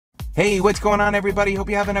Hey, what's going on, everybody? Hope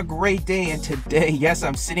you're having a great day. And today, yes,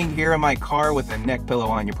 I'm sitting here in my car with a neck pillow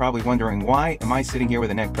on. You're probably wondering, why am I sitting here with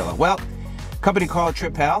a neck pillow? Well, a company called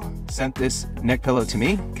TripPal sent this neck pillow to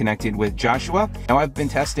me, connected with Joshua. Now, I've been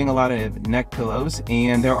testing a lot of neck pillows,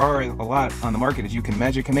 and there are a lot on the market, as you can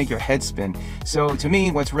imagine, can make your head spin. So to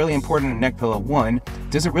me, what's really important in a neck pillow, one,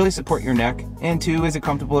 does it really support your neck? And two, is it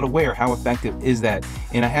comfortable to wear? How effective is that?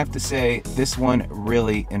 And I have to say, this one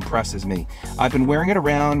really impresses me. I've been wearing it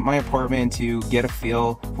around my apartment to get a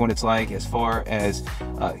feel for what it's like as far as,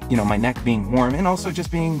 my neck being warm and also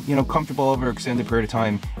just being, comfortable over an extended period of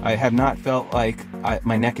time. I have not felt like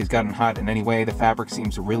my neck has gotten hot in any way. The fabric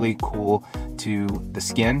seems really cool to the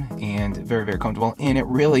skin and very, very comfortable. And it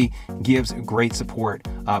really gives great support.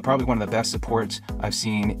 Probably one of the best supports I've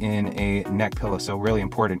seen in a neck pillow. So really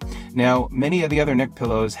important. Now, many of the other neck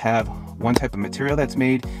pillows have one type of material that's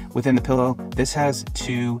made within the pillow. This has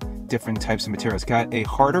two different types of material. It's got a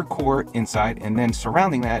harder core inside, and then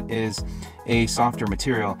surrounding that is a softer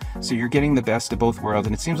material. So you're getting the best of both worlds.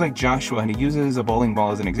 And it seems like Joshua, and he uses a bowling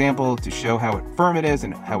ball as an example to show how firm it is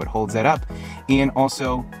and how it holds that up, and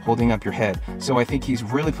also holding up your head. So I think he's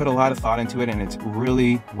really put a lot of thought into it, and it's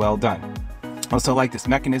really well done. Also like this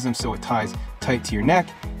mechanism, so it ties tight to your neck,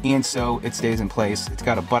 and so it stays in place. It's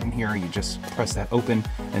got a button here, you just press that open,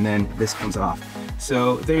 and then this comes off.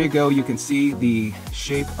 So there you go, you can see the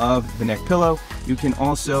shape of the neck pillow. You can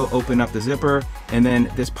also open up the zipper, and then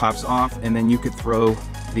this pops off, and then you could throw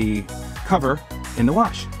the cover in the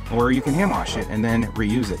wash, or you can hand wash it and then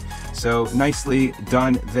reuse it. So nicely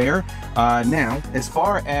done there. Now, as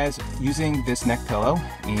far as using this neck pillow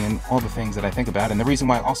and all the things that I think about, and the reason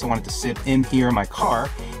why I also wanted to sit in here in my car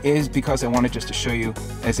is because I wanted just to show you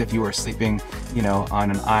as if you were sleeping,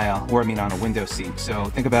 on an aisle, or on a window seat. So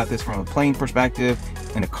think about this from a plane perspective,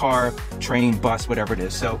 in a car, train, bus, whatever it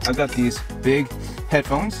is. So I've got these big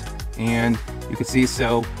headphones, and you can see,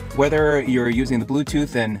 so whether you're using the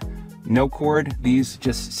Bluetooth and no cord, these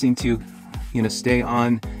just seem to stay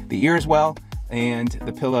on the ears well, and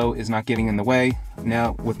the pillow is not getting in the way.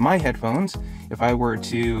 Now with my headphones, if I were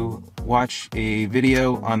to watch a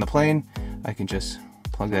video on the plane, I can just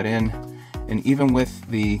plug that in, and even with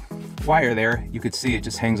the wire there, you could see it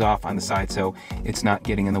just hangs off on the side, so it's not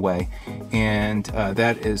getting in the way. And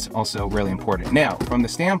that is also really important. Now, from the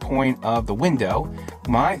standpoint of the window,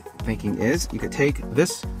 my thinking is you could take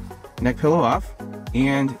this neck pillow off,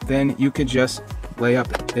 and then you could just lay up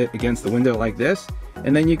it against the window like this,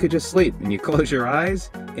 and then you could just sleep, and you close your eyes,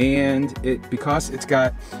 and because it's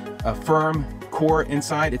got a firm core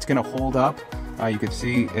inside, it's going to hold up. You can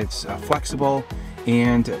see it's flexible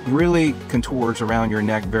and really contours around your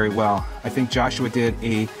neck very well. I think Joshua did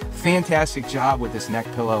a fantastic job with this neck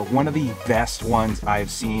pillow, one of the best ones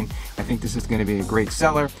I've seen. I think this is going to be a great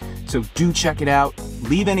seller, so do check it out.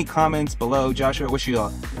 Leave any comments below. Joshua, I wish you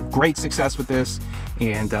great success with this,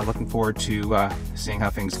 and looking forward to seeing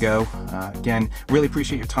how things go. Again, really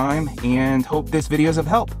appreciate your time and hope this video is of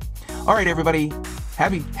help. All right, everybody,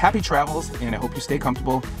 happy travels, and I hope you stay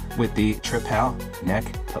comfortable with the TripPal neck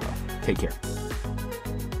pillow. Take care.